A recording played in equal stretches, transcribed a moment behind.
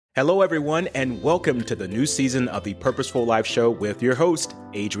Hello, everyone, and welcome to the new season of the Purposeful Life Show with your host,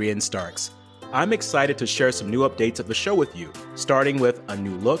 Adrian Starks. I'm excited to share some new updates of the show with you, starting with a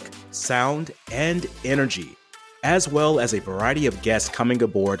new look, sound, and energy, as well as a variety of guests coming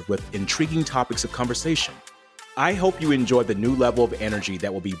aboard with intriguing topics of conversation. I hope you enjoy the new level of energy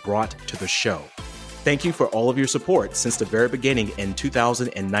that will be brought to the show. Thank you for all of your support since the very beginning in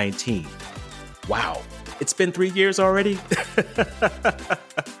 2019. Wow, it's been 3 years already?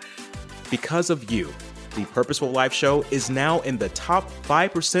 Because of you, the Purposeful Life Show is now in the top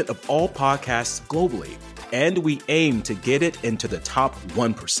 5% of all podcasts globally, and we aim to get it into the top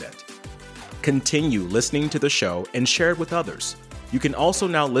 1%. Continue listening to the show and share it with others. You can also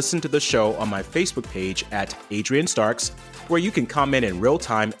now listen to the show on my Facebook page at Adrian Starks, where you can comment in real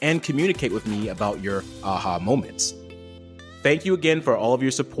time and communicate with me about your aha moments. Thank you again for all of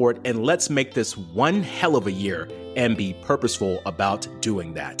your support, and let's make this one hell of a year and be purposeful about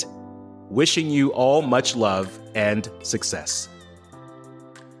doing that. Wishing you all much love and success.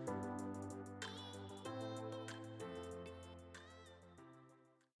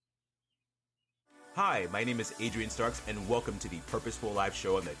 Hi, my name is Adrian Starks, and welcome to the Purposeful Life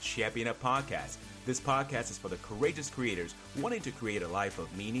Show on the Champion Up Podcast. This podcast is for the courageous creators wanting to create a life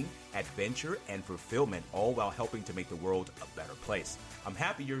of meaning, adventure, and fulfillment, all while helping to make the world a better place. I'm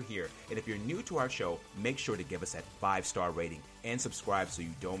happy you're here, and if you're new to our show, make sure to give us that 5-star rating and subscribe so you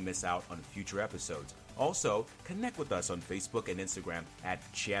don't miss out on future episodes. Also, connect with us on Facebook and Instagram at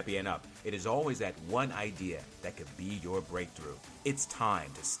Champion Up. It is always that one idea that could be your breakthrough. It's time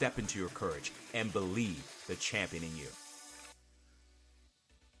to step into your courage and believe the champion in you.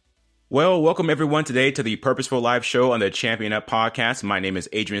 Well, welcome everyone today to the Purposeful Life Show on the Champion Up Podcast. My name is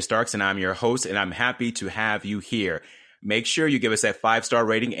Adrian Starks and I'm your host, and I'm happy to have you here. Make sure you give us that 5-star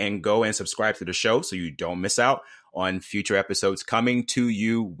rating and go and subscribe to the show so you don't miss out on future episodes coming to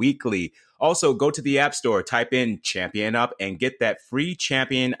you weekly. Also, go to the App Store, type in Champion Up, and get that free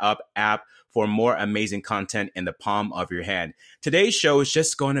Champion Up app for more amazing content in the palm of your hand. Today's show is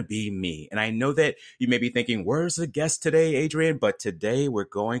just going to be me. And I know that you may be thinking, where's the guest today, Adrian? But today we're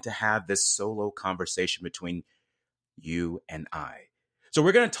going to have this solo conversation between you and I. So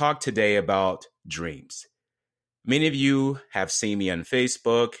we're going to talk today about dreams. Many of you have seen me on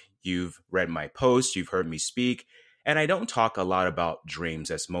Facebook, you've read my posts, you've heard me speak, and I don't talk a lot about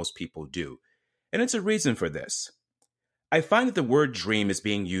dreams as most people do. And it's a reason for this. I find that the word dream is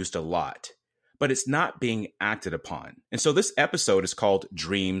being used a lot, but it's not being acted upon. And so this episode is called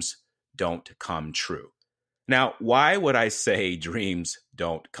Dreams Don't Come True. Now, why would I say dreams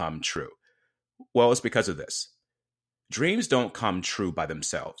don't come true? Well, it's because of this. Dreams don't come true by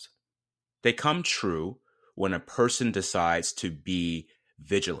themselves. They come true when a person decides to be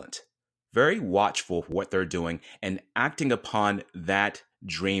vigilant, very watchful for what they're doing, and acting upon that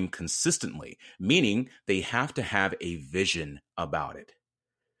dream consistently, meaning they have to have a vision about it.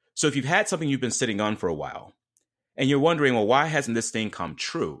 So if you've had something you've been sitting on for a while, and you're wondering, well, why hasn't this thing come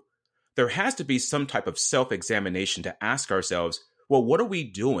true? There has to be some type of self-examination to ask ourselves, well, what are we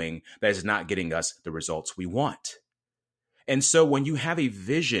doing that is not getting us the results we want? And so when you have a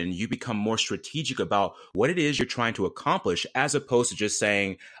vision, you become more strategic about what it is you're trying to accomplish, as opposed to just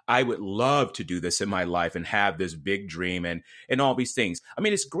saying, I would love to do this in my life and have this big dream and all these things. I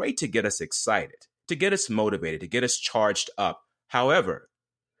mean, it's great to get us excited, to get us motivated, to get us charged up. However,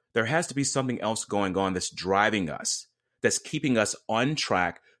 there has to be something else going on that's driving us, that's keeping us on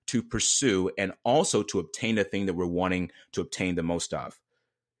track to pursue and also to obtain the thing that we're wanting to obtain the most of.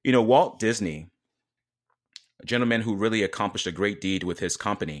 You know, Walt Disney, a gentleman who really accomplished a great deed with his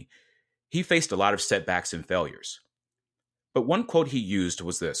company, he faced a lot of setbacks and failures. But one quote he used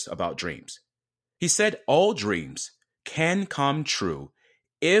was this about dreams. He said, all dreams can come true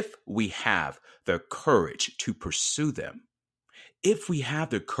if we have the courage to pursue them. If we have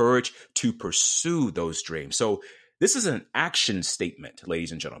the courage to pursue those dreams. So this is an action statement,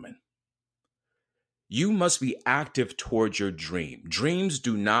 ladies and gentlemen. You must be active towards your dream. Dreams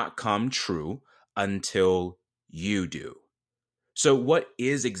do not come true until you do. So what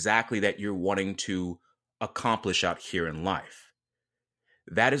is exactly that you're wanting to accomplish out here in life?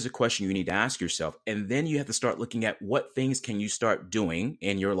 That is a question you need to ask yourself. And then you have to start looking at what things can you start doing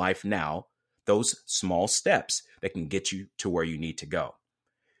in your life now, those small steps that can get you to where you need to go.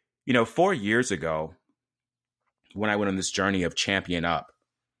 You know, 4 years ago, when I went on this journey of Champion Up,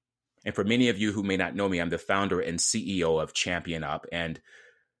 and for many of you who may not know me, I'm the founder and CEO of Champion Up, and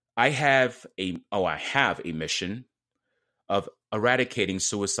I have a mission of eradicating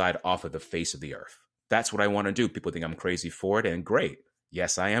suicide off of the face of the earth. That's what I want to do. People think I'm crazy for it, and great.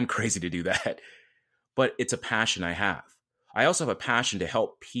 Yes, I am crazy to do that, but it's a passion I have. I also have a passion to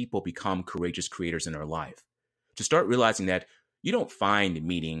help people become courageous creators in their life, to start realizing that you don't find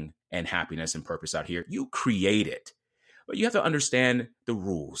meaning and happiness and purpose out here. You create it. But you have to understand the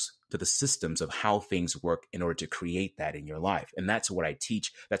rules, to the systems of how things work in order to create that in your life. And that's what I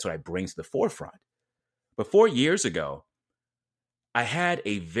teach. That's what I bring to the forefront. But 4 years ago, I had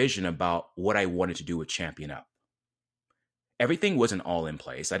a vision about what I wanted to do with Champion Up. Everything wasn't all in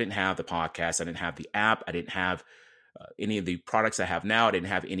place. I didn't have the podcast. I didn't have the app. I didn't have any of the products I have now. I didn't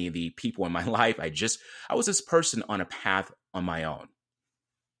have any of the people in my life. I was this person on a path on my own.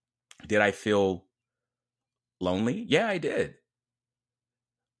 Did I feel lonely? Yeah, I did.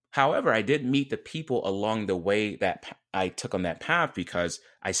 However, I did meet the people along the way that I took on that path because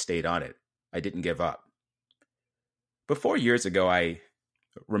I stayed on it. I didn't give up. But 4 years ago, I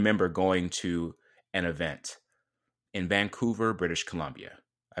remember going to an event in Vancouver, British Columbia.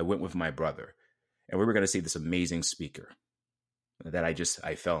 I went with my brother, and we were going to see this amazing speaker that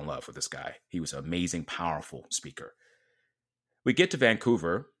I fell in love with this guy. He was an amazing, powerful speaker. We get to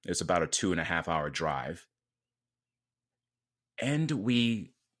Vancouver. It's about a 2.5-hour drive. And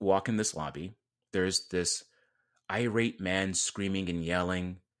we walk in this lobby. There's this irate man screaming and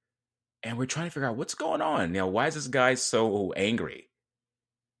yelling. And we're trying to figure out what's going on. Why is this guy so angry?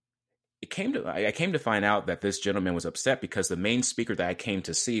 I came to find out that this gentleman was upset because the main speaker that I came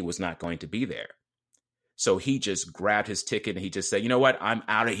to see was not going to be there. So he just grabbed his ticket and he just said, you know what? I'm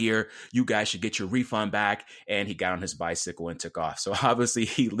out of here. You guys should get your refund back. And he got on his bicycle and took off. So obviously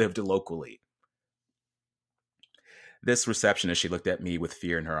he lived locally. This receptionist, she looked at me with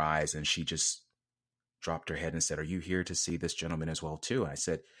fear in her eyes and she just dropped her head and said, are you here to see this gentleman as well too? And I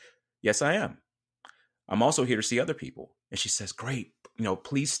said, yes, I am. I'm also here to see other people. And she says, great,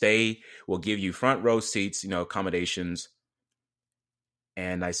 please stay. We'll give you front row seats, accommodations.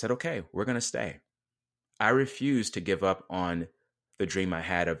 And I said, okay, we're going to stay. I refused to give up on the dream I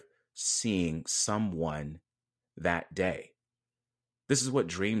had of seeing someone that day. This is what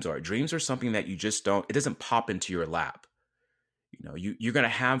dreams are. Dreams are something that you just it doesn't pop into your lap. You're going to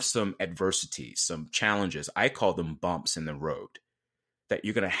have some adversity, some challenges. I call them bumps in the road that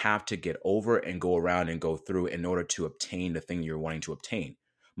you're going to have to get over and go around and go through in order to obtain the thing you're wanting to obtain.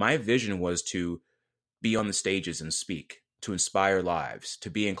 My vision was to be on the stages and speak, to inspire lives, to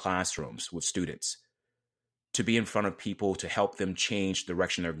be in classrooms with students, to be in front of people, to help them change the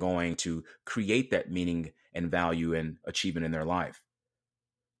direction they're going, to create that meaning and value and achievement in their life.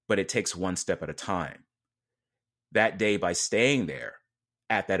 But it takes one step at a time. That day, by staying there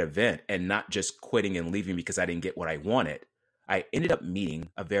at that event and not just quitting and leaving because I didn't get what I wanted, I ended up meeting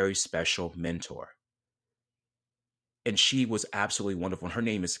a very special mentor. And she was absolutely wonderful. Her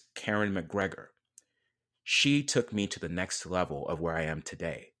name is Karen McGregor. She took me to the next level of where I am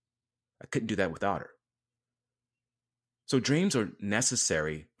today. I couldn't do that without her. So dreams are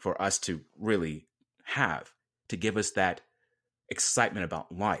necessary for us to really have, to give us that excitement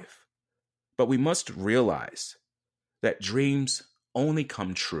about life. But we must realize that dreams only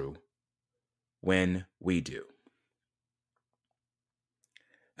come true when we do.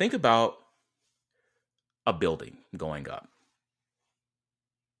 Think about a building going up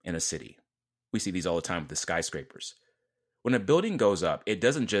in a city. We see these all the time with the skyscrapers. When a building goes up, it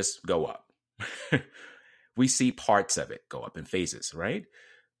doesn't just go up. We see parts of it go up in phases, right?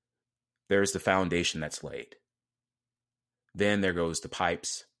 There's the foundation that's laid. Then there goes the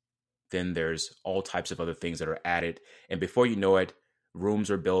pipes. Then there's all types of other things that are added. And before you know it, rooms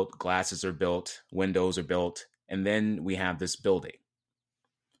are built, glasses are built, windows are built, and then we have this building.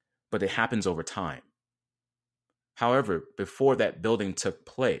 But it happens over time. However, before that building took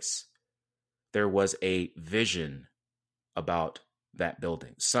place, there was a vision about that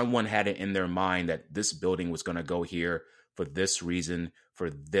building. Someone had it in their mind that this building was going to go here for this reason, for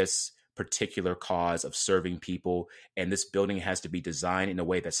this particular cause of serving people, and this building has to be designed in a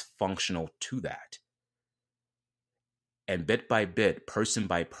way that's functional to that. And bit by bit, person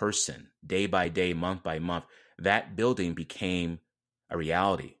by person, day by day, month by month, that building became a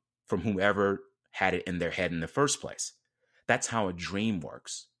reality from whomever had it in their head in the first place. That's how a dream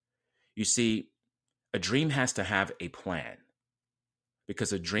works. You see, a dream has to have a plan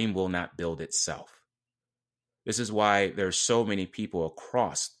because a dream will not build itself. This is why there's so many people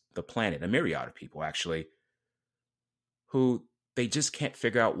across the planet, a myriad of people actually, who they just can't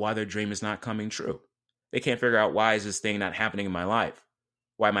figure out why their dream is not coming true. They can't figure out, why is this thing not happening in my life?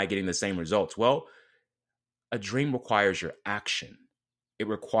 Why am I getting the same results? Well, a dream requires your action. It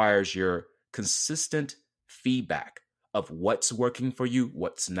requires your consistent feedback of what's working for you,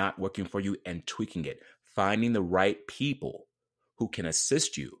 what's not working for you, and tweaking it. Finding the right people who can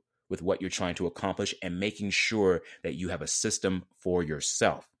assist you with what you're trying to accomplish and making sure that you have a system for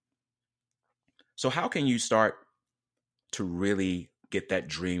yourself. So how can you start to really get that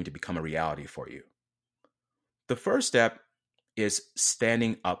dream to become a reality for you? The first step is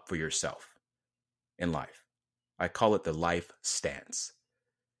standing up for yourself in life. I call it the life stance.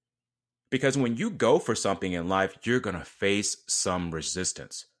 Because when you go for something in life, you're going to face some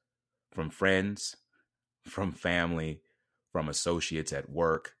resistance from friends, from family, from associates at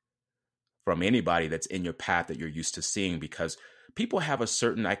work, from anybody that's in your path that you're used to seeing, because people have a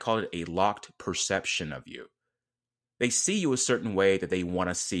certain, I call it a locked perception of you. They see you a certain way that they want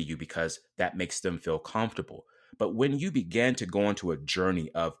to see you because that makes them feel comfortable. But when you begin to go into a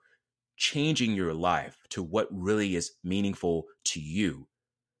journey of changing your life to what really is meaningful to you,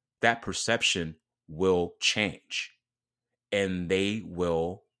 that perception will change and they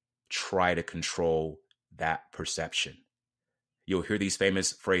will try to control that perception. You'll hear these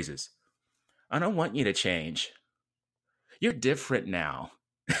famous phrases. I don't want you to change. You're different now.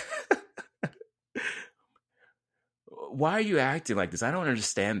 Why are you acting like this? I don't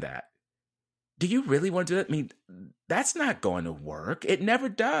understand that. Do you really want to do that? I mean, that's not going to work. It never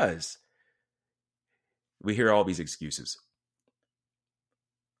does. We hear all these excuses.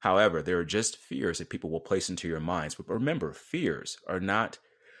 However, there are just fears that people will place into your minds. But remember, fears are not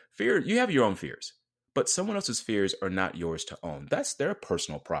fear. You have your own fears, but someone else's fears are not yours to own. That's their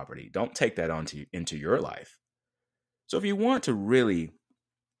personal property. Don't take that into your life. So if you want to really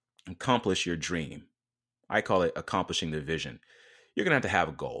accomplish your dream, I call it accomplishing the vision, you're going to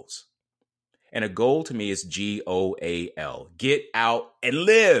have goals. And a goal to me is GOAL. Get out and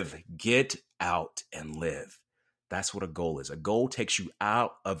live. Get out and live. That's what a goal is. A goal takes you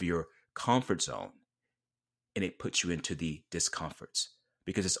out of your comfort zone and it puts you into the discomforts,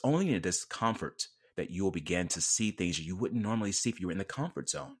 because it's only in the discomfort that you will begin to see things you wouldn't normally see if you were in the comfort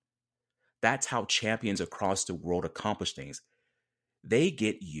zone. That's how champions across the world accomplish things. They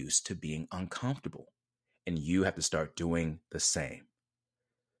get used to being uncomfortable, and you have to start doing the same.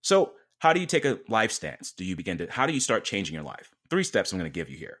 So how do you take a life stance? How do you start changing your life? 3 steps I'm going to give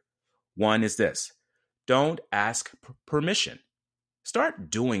you here. 1 is this. Don't ask permission. Start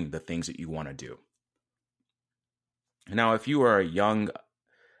doing the things that you want to do. Now, if you are a young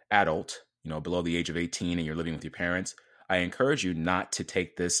adult, below the age of 18 and you're living with your parents, I encourage you not to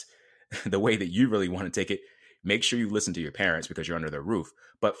take this the way that you really want to take it. Make sure you listen to your parents because you're under their roof.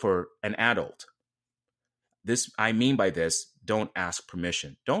 But for an adult, I mean by this, don't ask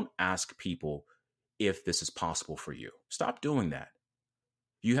permission. Don't ask people if this is possible for you. Stop doing that.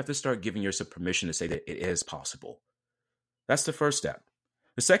 You have to start giving yourself permission to say that it is possible. That's the first step.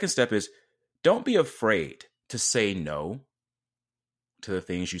 The second step is don't be afraid to say no to the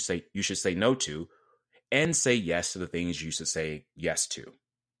things you should say no to, and say yes to the things you should say yes to.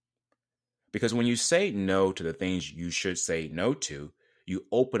 Because when you say no to the things you should say no to, you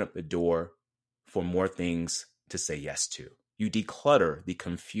open up the door for more things to say yes to. You declutter the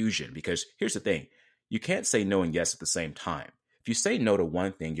confusion, because here's the thing. You can't say no and yes at the same time. If you say no to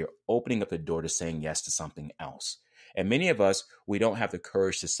one thing, you're opening up the door to saying yes to something else. And many of us, we don't have the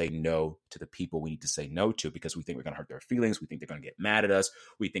courage to say no to the people we need to say no to because we think we're going to hurt their feelings. We think they're going to get mad at us.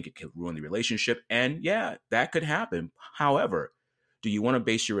 We think it could ruin the relationship. And yeah, that could happen. However, do you want to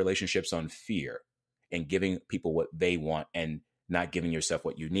base your relationships on fear and giving people what they want and not giving yourself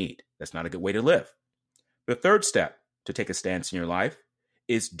what you need? That's not a good way to live. The third step to take a stance in your life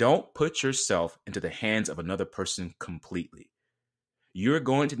is don't put yourself into the hands of another person completely. You're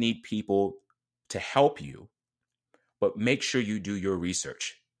going to need people to help you, but make sure you do your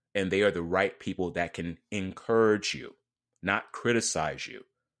research and they are the right people that can encourage you, not criticize you.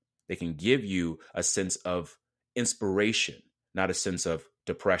 They can give you a sense of inspiration, not a sense of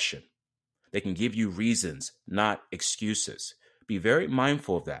depression. They can give you reasons, not excuses. Be very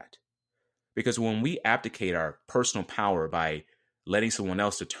mindful of that. Because when we abdicate our personal power by letting someone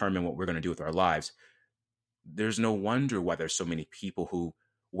else determine what we're going to do with our lives, there's no wonder why there's so many people who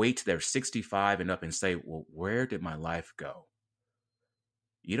wait till they're 65 and up and say, well, where did my life go?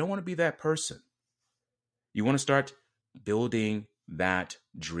 You don't want to be that person. You want to start building that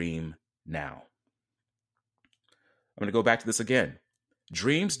dream now. I'm going to go back to this again.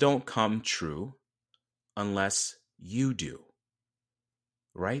 Dreams don't come true unless you do.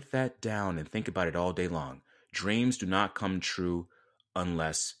 Write that down and think about it all day long. Dreams do not come true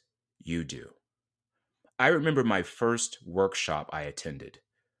unless you do. I remember my first workshop I attended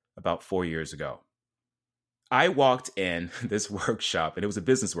about 4 years ago. I walked in this workshop and it was a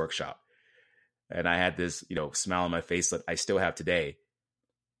business workshop. And I had this, smile on my face that I still have today.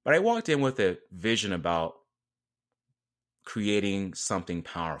 But I walked in with a vision about creating something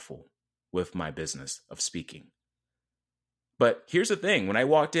powerful with my business of speaking. But here's the thing. When I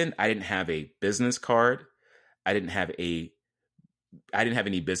walked in, I didn't have a business card. I didn't have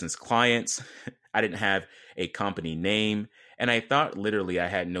any business clients. I didn't have a company name. And I thought literally I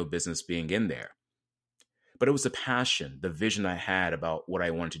had no business being in there. But it was the passion, the vision I had about what I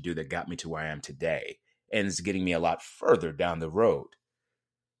wanted to do that got me to where I am today and is getting me a lot further down the road.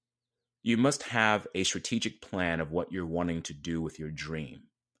 You must have a strategic plan of what you're wanting to do with your dream.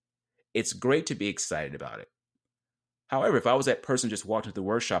 It's great to be excited about it. However, if I was that person just walked into the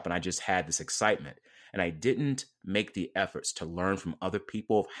workshop and I just had this excitement and I didn't make the efforts to learn from other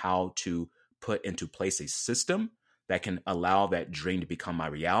people of how to put into place a system that can allow that dream to become my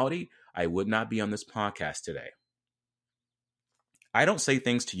reality, I would not be on this podcast today. I don't say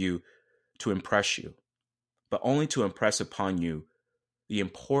things to you to impress you, but only to impress upon you the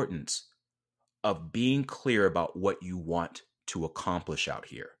importance of being clear about what you want to accomplish out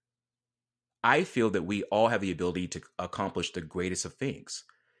here. I feel that we all have the ability to accomplish the greatest of things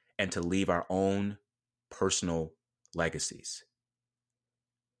and to leave our own personal legacies.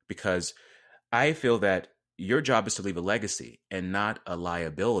 Because I feel that your job is to leave a legacy and not a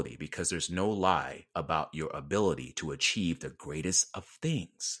liability, because there's no lie about your ability to achieve the greatest of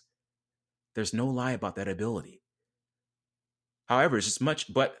things. There's no lie about that ability. However,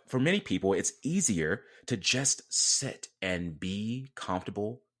 but for many people, it's easier to just sit and be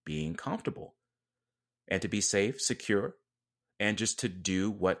comfortable being comfortable and to be safe, secure, and just to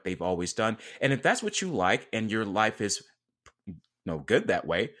do what they've always done. And if that's what you like and your life is good that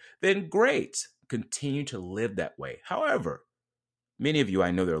way, then great. Continue to live that way. However, many of you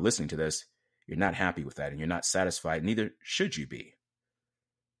I know that are listening to this, you're not happy with that and you're not satisfied. Neither should you be.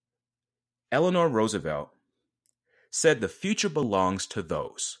 Eleanor Roosevelt said the future belongs to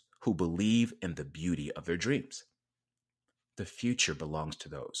those who believe in the beauty of their dreams. The future belongs to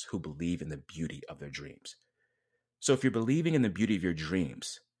those who believe in the beauty of their dreams. So if you're believing in the beauty of your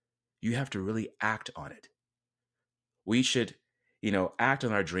dreams, you have to really act on it. We should, act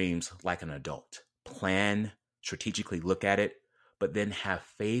on our dreams like an adult. Plan, strategically look at it, but then have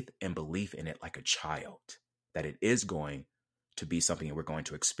faith and belief in it like a child, that it is going to be something that we're going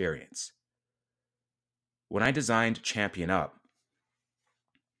to experience. When I designed Champion Up,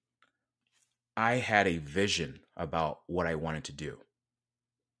 I had a vision about what I wanted to do.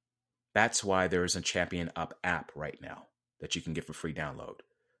 That's why there is a Champion Up app right now that you can get for free download.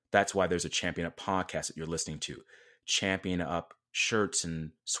 That's why there's a Champion Up podcast that you're listening to. Champion Up shirts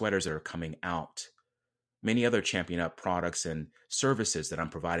and sweaters that are coming out. Many other Champion Up products and services that I'm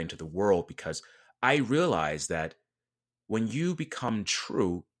providing to the world, because I realize that when you become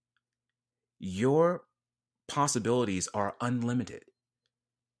true, your possibilities are unlimited.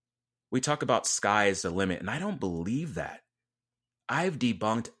 We talk about sky is the limit, and I don't believe that. I've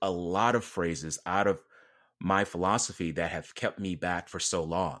debunked a lot of phrases out of my philosophy that have kept me back for so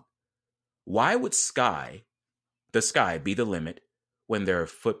long. Why would the sky be the limit when there are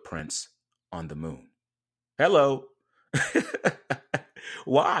footprints on the moon? Hello.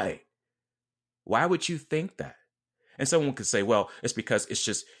 Why? Why would you think that? And someone could say, well, it's because it's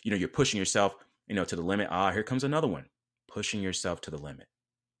just, you're pushing yourself, to the limit. Here comes another one. Pushing yourself to the limit.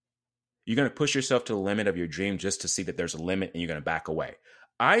 You're going to push yourself to the limit of your dream just to see that there's a limit and you're going to back away.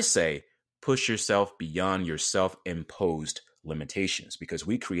 I say push yourself beyond your self-imposed limitations, because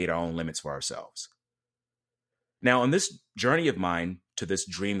we create our own limits for ourselves. Now, on this journey of mine to this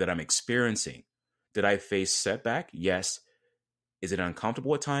dream that I'm experiencing, did I face setback? Yes. Is it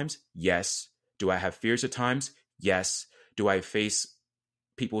uncomfortable at times? Yes. Do I have fears at times? Yes. Do I face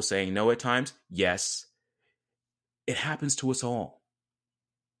people saying no at times? Yes. It happens to us all.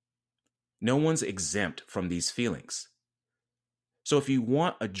 No one's exempt from these feelings. So if you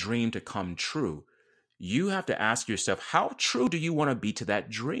want a dream to come true, you have to ask yourself, how true do you want to be to that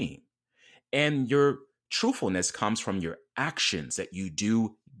dream? And your truthfulness comes from your actions that you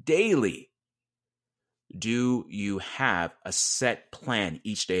do daily. Do you have a set plan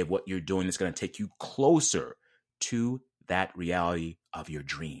each day of what you're doing that's going to take you closer to that reality of your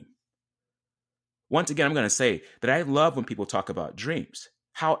dream? Once again, I'm going to say that I love when people talk about dreams.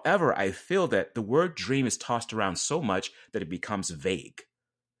 However, I feel that the word dream is tossed around so much that it becomes vague.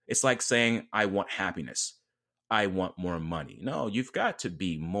 It's like saying, I want happiness. I want more money. No, you've got to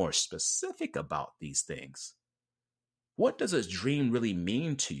be more specific about these things. What does a dream really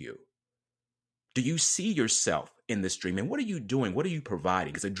mean to you? Do you see yourself in this dream? And what are you doing? What are you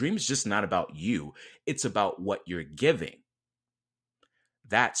providing? Because a dream is just not about you. It's about what you're giving.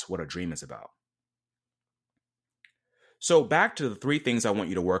 That's what a dream is about. So back to the 3 things I want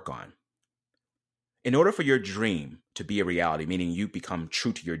you to work on. In order for your dream to be a reality, meaning you become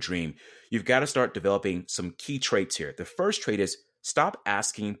true to your dream, you've got to start developing some key traits here. The first trait is stop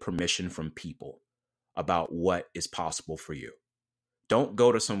asking permission from people about what is possible for you. Don't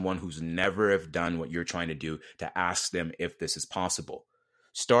go to someone who's never have done what you're trying to do to ask them if this is possible.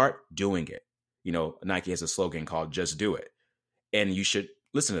 Start doing it. Nike has a slogan called "Just Do It." And you should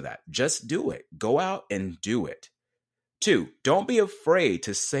listen to that. Just do it. Go out and do it. 2, don't be afraid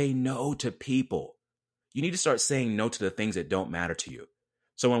to say no to people. You need to start saying no to the things that don't matter to you.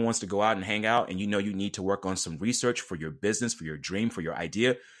 Someone wants to go out and hang out and you need to work on some research for your business, for your dream, for your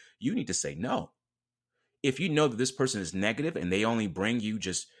idea. You need to say no. If you know that this person is negative and they only bring you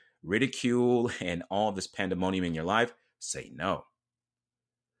just ridicule and all this pandemonium in your life, say no.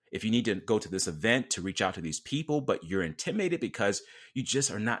 If you need to go to this event to reach out to these people, but you're intimidated because you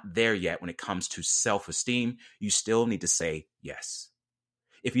just are not there yet when it comes to self-esteem, you still need to say yes.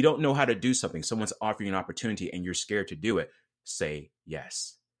 If you don't know how to do something, someone's offering you an opportunity and you're scared to do it, say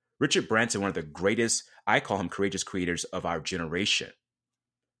yes. Richard Branson, one of the greatest, I call him courageous creators of our generation.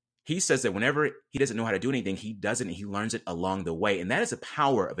 He says that whenever he doesn't know how to do anything, he does it and he learns it along the way. And that is the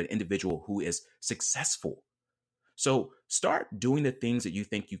power of an individual who is successful. So start doing the things that you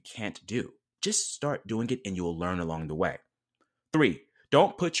think you can't do. Just start doing it and you'll learn along the way. 3,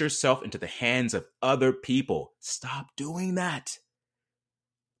 don't put yourself into the hands of other people. Stop doing that.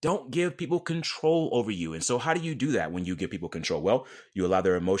 Don't give people control over you. And so how do you do that when you give people control? Well, you allow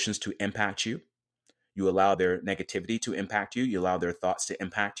their emotions to impact you. You allow their negativity to impact you. You allow their thoughts to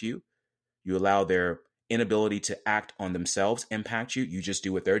impact you. You allow their inability to act on themselves impact you. You just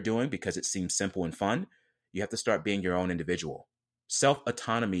do what they're doing because it seems simple and fun. You have to start being your own individual.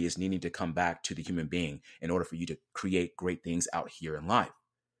 Self-autonomy is needing to come back to the human being in order for you to create great things out here in life.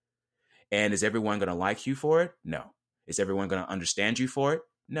 And is everyone going to like you for it? No. Is everyone going to understand you for it?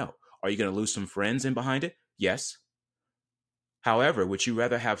 No. Are you going to lose some friends in behind it? Yes. However, would you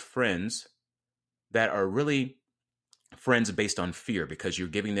rather have friends that are really friends based on fear because you're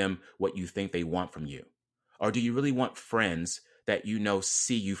giving them what you think they want from you? Or do you really want friends that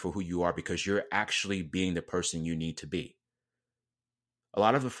see you for who you are because you're actually being the person you need to be? A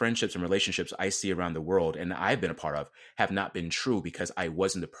lot of the friendships and relationships I see around the world and I've been a part of have not been true because I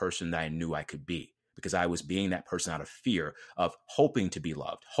wasn't the person that I knew I could be, because I was being that person out of fear of hoping to be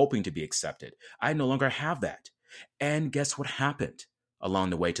loved, hoping to be accepted. I no longer have that. And guess what happened along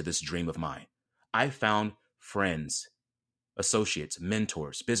the way to this dream of mine? I found friends, associates,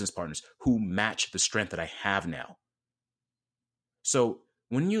 mentors, business partners who match the strength that I have now. So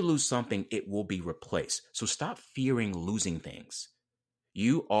when you lose something, it will be replaced. So stop fearing losing things.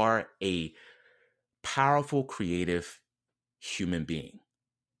 You are a powerful, creative human being.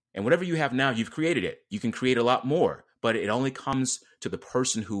 And whatever you have now, you've created it. You can create a lot more, but it only comes to the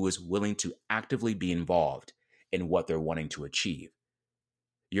person who is willing to actively be involved in what they're wanting to achieve.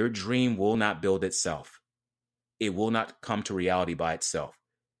 Your dream will not build itself. It will not come to reality by itself.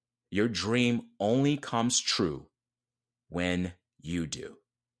 Your dream only comes true when you do.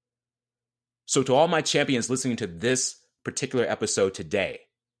 So to all my champions listening to this particular episode today,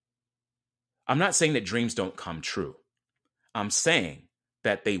 I'm not saying that dreams don't come true. I'm saying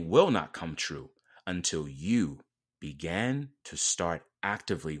that they will not come true until you begin to start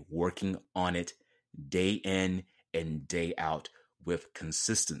actively working on it day in and day out with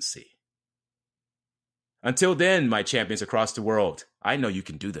consistency. Until then, my champions across the world, I know you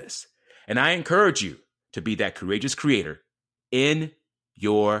can do this. And I encourage you to be that courageous creator in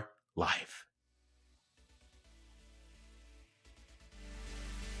your life.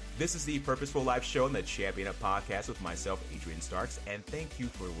 This is the Purposeful Life Show and the Champion Up Podcast with myself, Adrian Starks, and thank you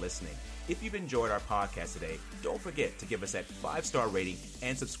for listening. If you've enjoyed our podcast today, don't forget to give us that 5-star rating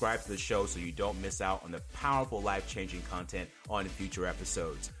and subscribe to the show so you don't miss out on the powerful life-changing content on future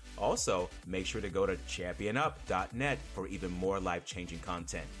episodes. Also, make sure to go to championup.net for even more life-changing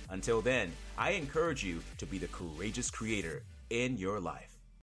content. Until then, I encourage you to be the courageous creator in your life.